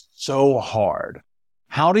that so hard.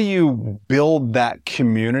 How do you build that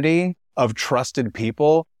community of trusted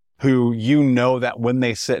people who you know that when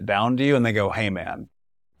they sit down to you and they go, hey man,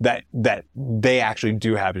 that they actually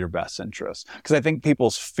do have your best interest? Because I think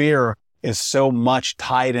people's fear is so much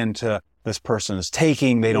tied into this person is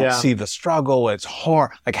taking, they don't see the struggle, it's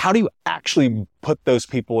hard. Like, how do you actually put those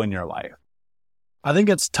people in your life? I think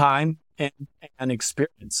it's time and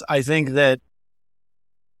experience. I think that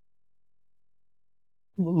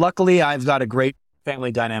luckily I've got a great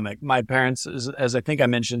family dynamic. My parents, as I think I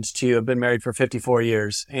mentioned to you, have been married for 54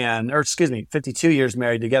 years 52 years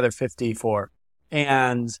married together, 54.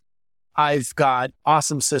 And I've got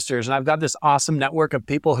awesome sisters, and I've got this awesome network of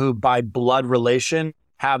people who by blood relation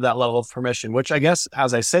have that level of permission, which I guess,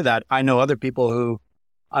 as I say that, I know other people who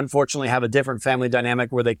unfortunately have a different family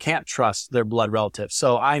dynamic where they can't trust their blood relatives.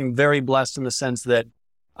 So I'm very blessed in the sense that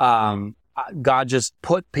God just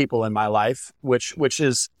put people in my life, which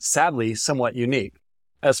is sadly somewhat unique.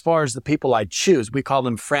 As far as the people I choose, we call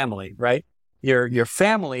them family, right? Your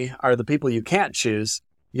family are the people you can't choose.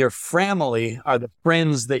 Your family are the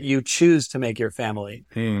friends that you choose to make your family.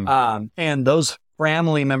 And those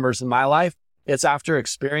family members in my life, it's after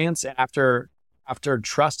experience and after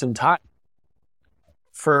trust and time.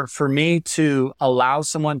 For me to allow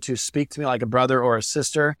someone to speak to me like a brother or a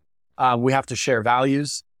sister, we have to share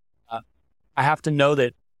values. I have to know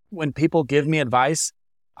that when people give me advice,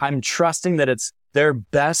 I'm trusting that it's their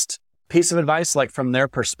best piece of advice, like from their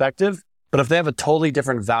perspective. But if they have a totally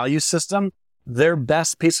different value system, their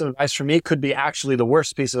best piece of advice for me could be actually the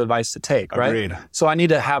worst piece of advice to take, right? Agreed. So I need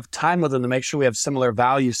to have time with them to make sure we have similar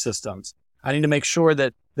value systems. I need to make sure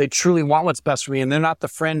that they truly want what's best for me, and they're not the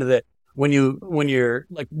friend that when you're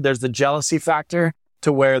like, there's the jealousy factor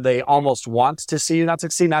to where they almost want to see you not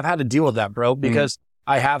succeed. And I've had to deal with that, bro, because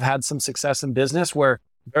I have had some success in business where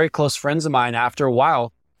very close friends of mine, after a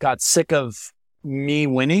while, got sick of me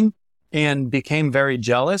winning and became very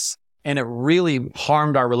jealous. And it really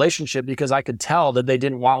harmed our relationship because I could tell that they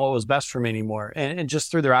didn't want what was best for me anymore. And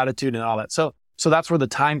just through their attitude and all that. So that's where the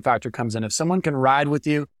time factor comes in. If someone can ride with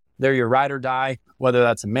you, they're your ride or die, whether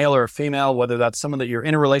that's a male or a female, whether that's someone that you're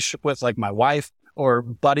in a relationship with, like my wife, or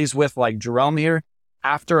buddies with like Jerome here,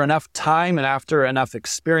 after enough time and after enough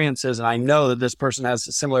experiences, and I know that this person has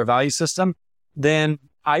a similar value system, then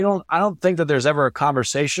I don't think that there's ever a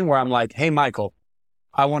conversation where I'm like, hey, Michael,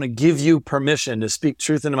 I want to give you permission to speak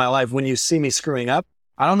truth into my life when you see me screwing up.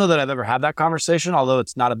 I don't know that I've ever had that conversation, although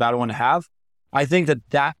it's not a bad one to have. I think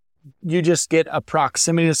that you just get a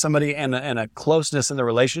proximity to somebody and a closeness in the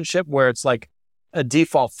relationship where it's like a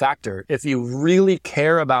default factor. If you really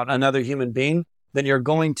care about another human being, then you're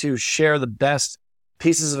going to share the best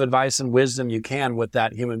pieces of advice and wisdom you can with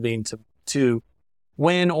that human being to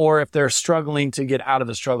win, or if they're struggling to get out of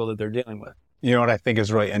the struggle that they're dealing with. You know what I think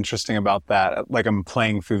is really interesting about that? Like, I'm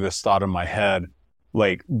playing through this thought in my head.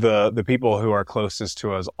 Like, the people who are closest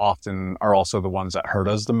to us often are also the ones that hurt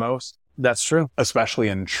us the most. That's true. Especially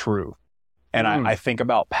in truth. And I think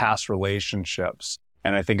about past relationships,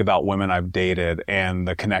 and I think about women I've dated and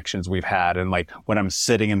the connections we've had. And like, when I'm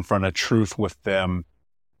sitting in front of truth with them,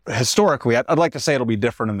 historically, I'd like to say it'll be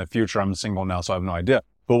different in the future. I'm single now, so I have no idea.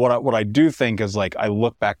 But what I do think is, like, I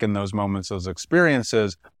look back in those moments, those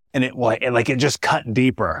experiences, and it just cut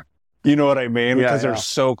deeper. You know what I mean? Because they're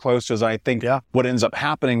so close to us. I think what ends up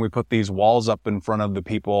happening, we put these walls up in front of the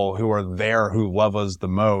people who are there, who love us the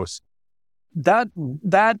most.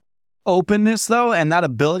 That openness, though, and that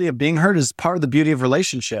ability of being heard is part of the beauty of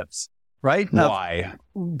relationships, right? Now, why?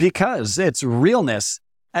 Because it's realness.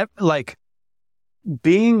 Like,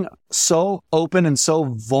 being so open and so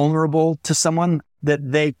vulnerable to someone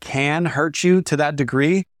that they can hurt you to that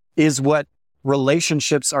degree is what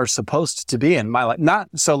relationships are supposed to be in my life.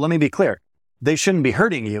 So let me be clear. They shouldn't be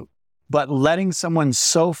hurting you, but letting someone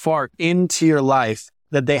so far into your life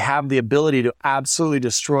that they have the ability to absolutely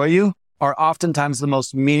destroy you are oftentimes the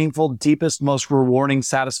most meaningful, deepest, most rewarding,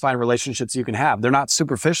 satisfying relationships you can have. They're not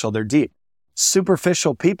superficial, they're deep.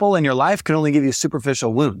 Superficial people in your life can only give you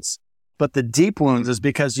superficial wounds, but the deep wounds is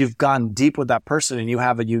because you've gone deep with that person and you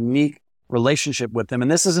have a unique relationship with them. And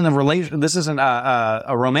this isn't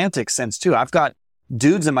a romantic sense too. I've got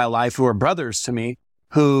dudes in my life who are brothers to me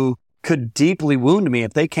who could deeply wound me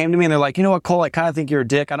if they came to me and they're like, you know what, Cole, I kind of think you're a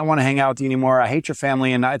dick. I don't want to hang out with you anymore. I hate your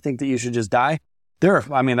family and I think that you should just die. That's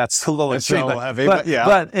a little extreme. Heavy,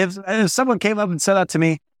 but if someone came up and said that to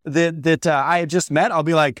me, that I had just met, I'll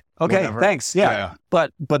be like, okay, Whatever. thanks. Yeah. Yeah.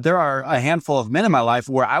 But there are a handful of men in my life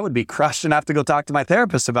where I would be crushed and have to go talk to my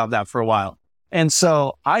therapist about that for a while. And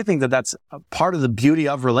so I think that that's a part of the beauty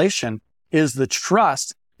of relation is the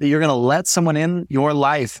trust that you're going to let someone in your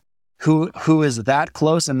life who is that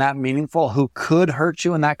close and that meaningful, who could hurt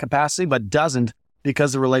you in that capacity, but doesn't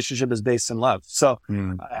because the relationship is based in love. So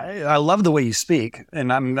I love the way you speak,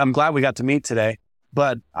 and I'm glad we got to meet today.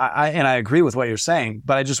 But I agree with what you're saying,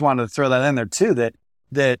 but I just wanted to throw that in there too,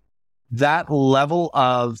 that level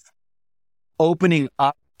of opening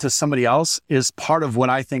up to somebody else is part of what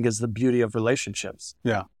I think is the beauty of relationships.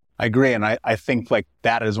 Yeah, I agree. And I think like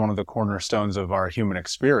that is one of the cornerstones of our human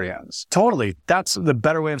experience. Totally. That's the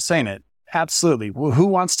better way of saying it. Absolutely. Who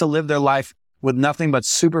wants to live their life with nothing but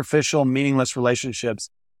superficial, meaningless relationships?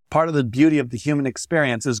 Part of the beauty of the human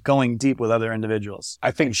experience is going deep with other individuals.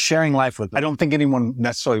 I think Sharing life with them. I don't think anyone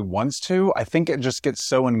necessarily wants to. I think it just gets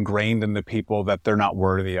so ingrained into people that they're not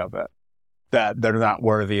worthy of it, that they're not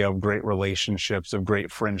worthy of great relationships, of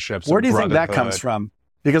great friendships. Where of do you think that brotherhood. comes from?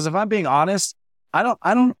 Because if I'm being honest, I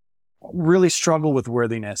don't really struggle with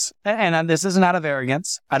worthiness. And this isn't out of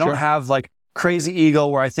arrogance. I don't Sure. have like crazy ego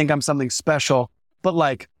where I think I'm something special, but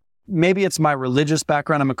like maybe it's my religious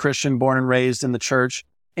background. I'm a Christian, born and raised in the church.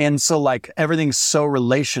 And so like everything's so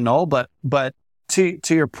relational, but to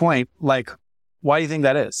your point, like, why do you think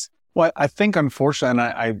that is? Well, I think unfortunately,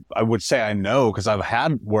 and I would say I know because I've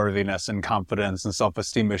had worthiness and confidence and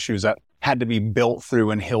self-esteem issues that had to be built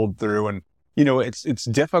through and healed through. And, you know, it's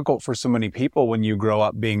difficult for so many people when you grow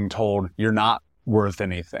up being told you're not worth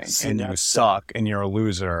anything and you suck and you're a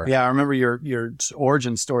loser. Yeah, I remember your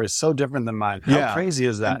origin story is so different than mine. How crazy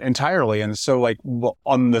is that? Entirely. And so like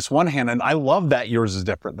on this one hand, and I love that yours is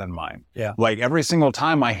different than mine. Yeah. Like every single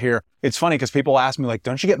time I hear, it's funny because people ask me like,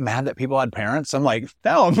 don't you get mad that people had parents? I'm like,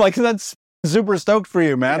 no, I'm like, that's super stoked for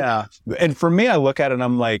you, man. Yeah. And for me, I look at it and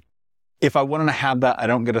I'm like, if I wouldn't have that, I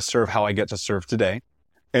don't get to serve how I get to serve today.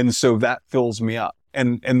 And so that fills me up.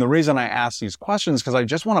 And the reason I ask these questions, because I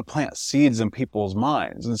just want to plant seeds in people's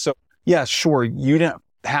minds. And so, yeah, sure, you didn't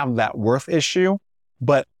have that worth issue,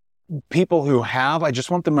 but people who have, I just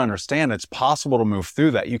want them to understand it's possible to move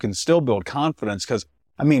through that. You can still build confidence because,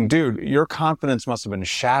 I mean, dude, your confidence must have been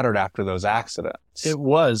shattered after those accidents. It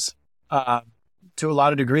was, to a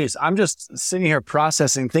lot of degrees. I'm just sitting here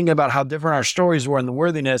processing, thinking about how different our stories were and the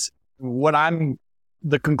worthiness.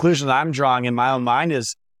 The conclusion that I'm drawing in my own mind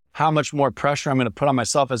is how much more pressure I'm going to put on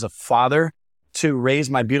myself as a father to raise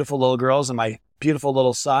my beautiful little girls and my beautiful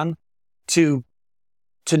little son to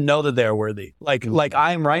know that they're worthy. Like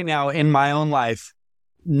I am right now in my own life,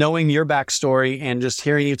 knowing your backstory and just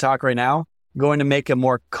hearing you talk right now, going to make a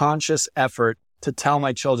more conscious effort to tell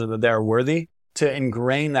my children that they're worthy, to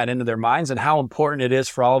ingrain that into their minds, and how important it is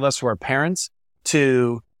for all of us who are parents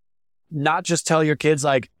to not just tell your kids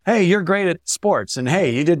like, hey, you're great at sports and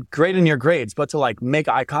hey, you did great in your grades, but to like make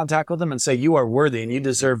eye contact with them and say, you are worthy and you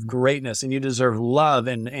deserve greatness and you deserve love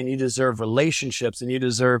and you deserve relationships and you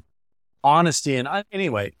deserve honesty. And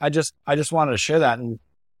anyway, I just wanted to share that. And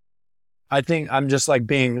I think I'm just like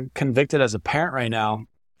being convicted as a parent right now,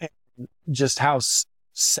 just how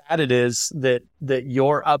sad it is that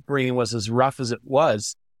your upbringing was as rough as it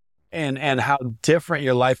was and how different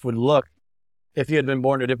your life would look if you had been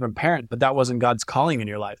born to a different parent, but that wasn't God's calling in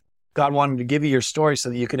your life. God wanted to give you your story so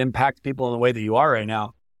that you could impact people in the way that you are right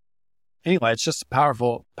now. Anyway, it's just a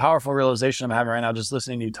powerful, powerful realization I'm having right now just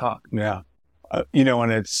listening to you talk. Yeah. You know,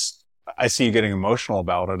 and I see you getting emotional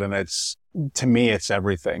about it. And to me, it's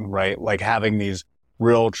everything, right? Like having these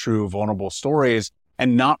real, true, vulnerable stories.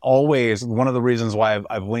 And not always, one of the reasons why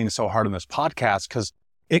I've leaned so hard on this podcast, because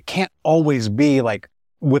it can't always be like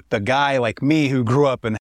with the guy like me who grew up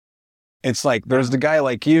in. It's like there's the guy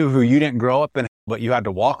like you who you didn't grow up in, but you had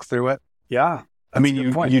to walk through it. Yeah. I mean,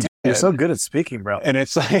 You're so good at speaking, bro. And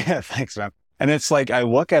it's like, yeah, thanks, man. And it's like, I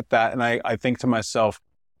look at that and I think to myself,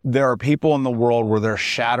 there are people in the world where they're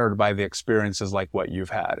shattered by the experiences like what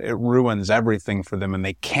you've had. It ruins everything for them and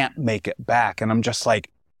they can't make it back. And I'm just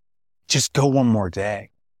like, just go one more day.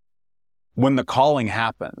 When the calling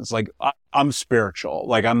happens, like I'm spiritual,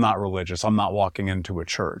 like I'm not religious. I'm not walking into a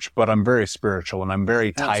church, but I'm very spiritual and I'm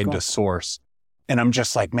very tied to source. And I'm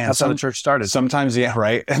just like, man, that's how the church started. Sometimes, yeah,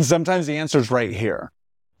 right. And sometimes the answer is right here,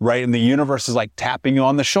 right? And the universe is like tapping you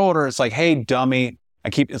on the shoulder. It's like, hey, dummy.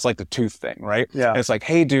 It's like the tooth thing, right? Yeah. It's like,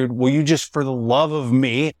 hey, dude, will you just, for the love of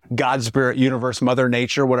me, God, spirit, universe, mother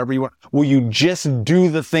nature, whatever you want, will you just do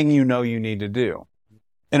the thing you know you need to do?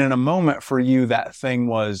 And in a moment for you, that thing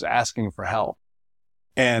was asking for help.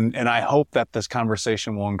 And I hope that this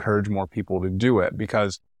conversation will encourage more people to do it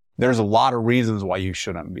because there's a lot of reasons why you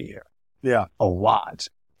shouldn't be here. Yeah. A lot.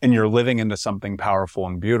 and you're living into something powerful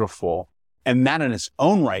and beautiful. And that in its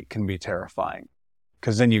own right can be terrifying,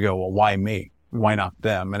 because then you go, well, why me? Why not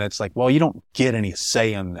them? And it's like, well, you don't get any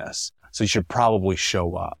say in this, so you should probably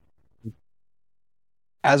show up.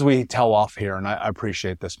 As we tell off here, and I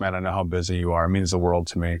appreciate this, man. I know how busy you are. It means the world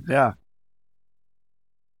to me. Yeah.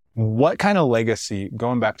 What kind of legacy,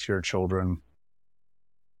 going back to your children,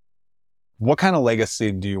 what kind of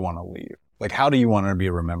legacy do you want to leave? Like, how do you want to be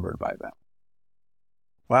remembered by them?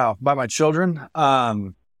 Wow. By my children,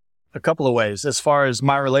 a couple of ways. As far as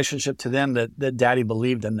my relationship to them, that daddy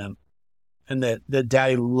believed in them, and that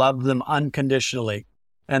daddy loved them unconditionally,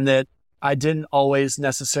 and that I didn't always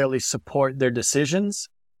necessarily support their decisions,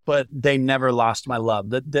 but they never lost my love.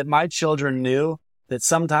 That my children knew that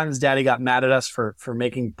sometimes daddy got mad at us for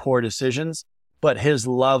making poor decisions, but his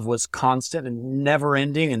love was constant and never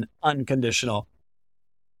ending and unconditional.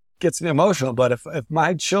 Gets me emotional, but if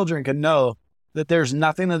my children could know that there's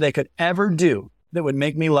nothing that they could ever do that would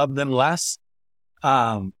make me love them less,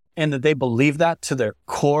 and that they believe that to their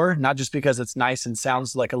core, not just because it's nice and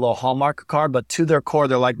sounds like a little Hallmark card, but to their core,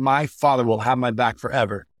 they're like, my father will have my back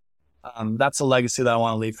forever. That's a legacy that I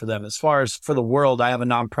want to leave for them. As far as for the world, I have a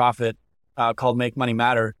nonprofit called Make Money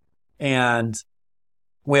Matter, and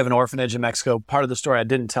we have an orphanage in Mexico. Part of the story I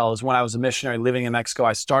didn't tell is when I was a missionary living in Mexico,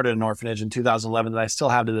 I started an orphanage in 2011 that I still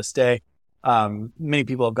have to this day. Many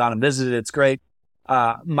people have gone and visited. It's great.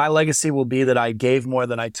 My legacy will be that I gave more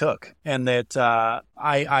than I took, and that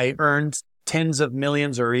I earned tens of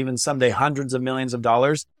millions or even someday hundreds of millions of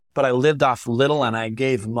dollars, but I lived off little and I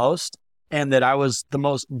gave most, and that I was the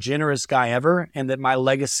most generous guy ever, and that my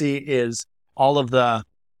legacy is all of the,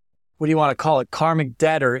 what do you want to call it, karmic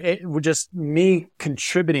debt, or it was just me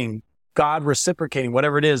contributing, God reciprocating,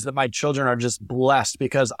 whatever it is, that my children are just blessed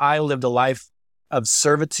because I lived a life of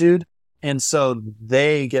servitude. And so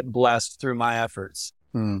they get blessed through my efforts.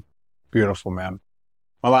 Beautiful, man.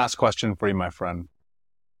 My last question for you, my friend.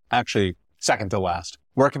 Actually, second to last.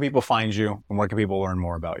 Where can people find you, and where can people learn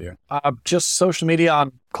more about you? Just social media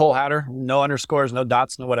on Cole Hatter. No underscores, no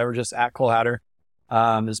dots, no whatever, just at Cole Hatter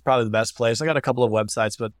is probably the best place. I got a couple of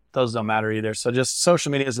websites, but those don't matter either. So just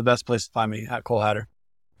social media is the best place to find me, at Cole Hatter.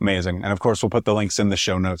 Amazing. And of course, we'll put the links in the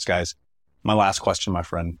show notes, guys. My last question, my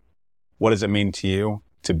friend. What does it mean to you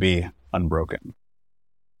to be unbroken?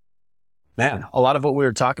 Man, a lot of what we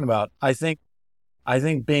were talking about. I think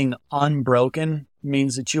being unbroken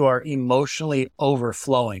means that you are emotionally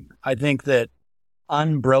overflowing. I think that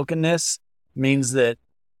unbrokenness means that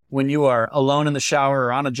when you are alone in the shower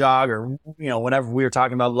or on a jog, or, whenever we were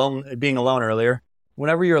talking about being alone earlier,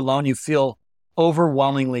 whenever you're alone, you feel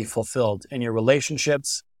overwhelmingly fulfilled in your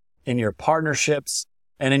relationships, in your partnerships,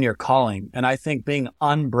 and in your calling. And I think being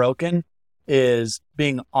unbroken is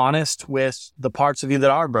being honest with the parts of you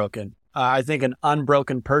that are broken. I think an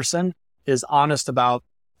unbroken person is honest about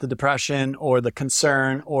the depression or the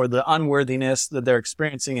concern or the unworthiness that they're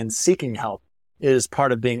experiencing, and seeking help is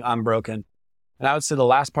part of being unbroken. And I would say the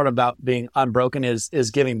last part about being unbroken is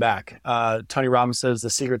giving back. Tony Robbins says the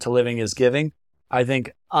secret to living is giving. I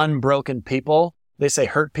think unbroken people, they say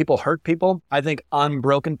hurt people. I think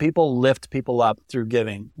unbroken people lift people up through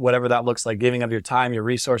giving, whatever that looks like, giving of your time, your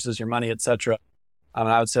resources, your money, etc.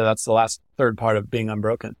 I would say that's the last third part of being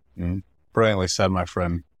unbroken. Brilliantly said, my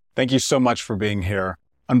friend. Thank you so much for being here.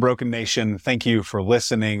 Unbroken Nation, thank you for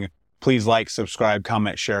listening. Please like, subscribe,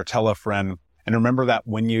 comment, share, tell a friend. And remember that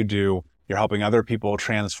when you do, you're helping other people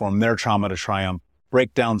transform their trauma to triumph,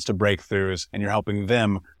 breakdowns to breakthroughs, and you're helping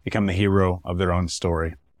them become the hero of their own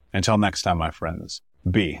story. Until next time, my friends,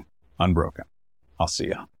 be unbroken. I'll see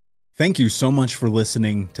ya. Thank you so much for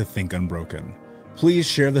listening to Think Unbroken. Please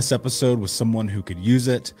share this episode with someone who could use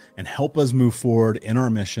it and help us move forward in our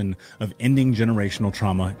mission of ending generational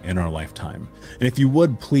trauma in our lifetime. And if you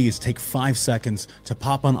would, please take 5 seconds to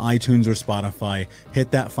pop on iTunes or Spotify,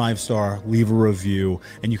 hit that 5-star, leave a review,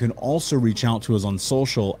 and you can also reach out to us on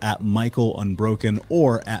social at Michael Unbroken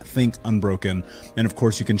or at Think Unbroken. And of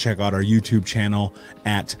course, you can check out our YouTube channel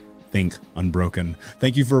at Think Unbroken.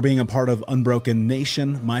 Thank you for being a part of Unbroken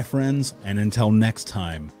Nation, my friends, and until next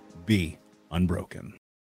time, be unbroken.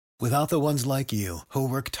 Without the ones like you, who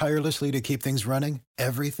work tirelessly to keep things running,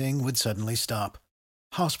 everything would suddenly stop.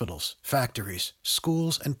 Hospitals, factories,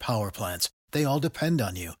 schools, and power plants, they all depend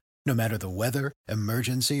on you. No matter the weather,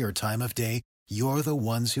 emergency, or time of day, you're the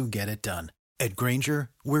ones who get it done. At Grainger,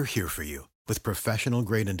 we're here for you with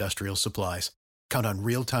professional-grade industrial supplies. Count on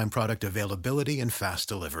real-time product availability and fast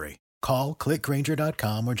delivery. Call, click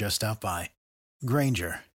Grainger.com, or just stop by.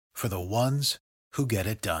 Grainger, for the ones who get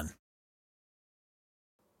it done.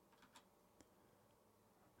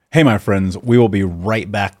 Hey, my friends, we will be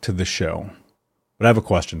right back to the show. But I have a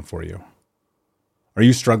question for you. Are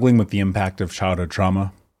you struggling with the impact of childhood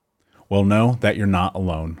trauma? Well, know that you're not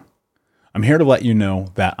alone. I'm here to let you know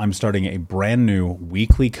that I'm starting a brand new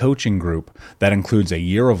weekly coaching group that includes a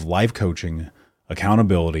year of live coaching,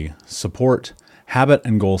 accountability, support, habit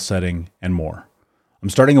and goal setting, and more.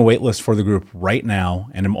 I'm starting a waitlist for the group right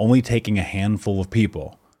now, and I'm only taking a handful of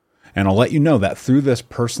people. And I'll let you know that through this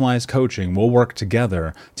personalized coaching, we'll work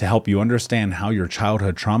together to help you understand how your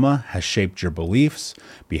childhood trauma has shaped your beliefs,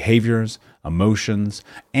 behaviors, emotions,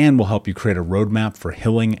 and will help you create a roadmap for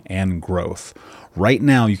healing and growth. Right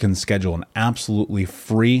now, you can schedule an absolutely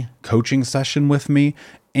free coaching session with me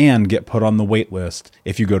and get put on the wait list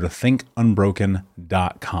if you go to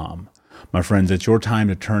thinkunbroken.com. My friends, it's your time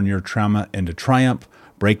to turn your trauma into triumph,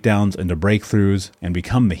 breakdowns into breakthroughs, and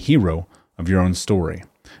become the hero of your own story.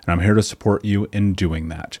 And I'm here to support you in doing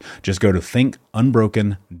that. Just go to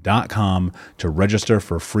thinkunbroken.com to register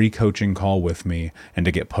for a free coaching call with me and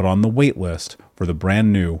to get put on the wait list for the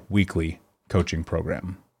brand new weekly coaching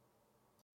program.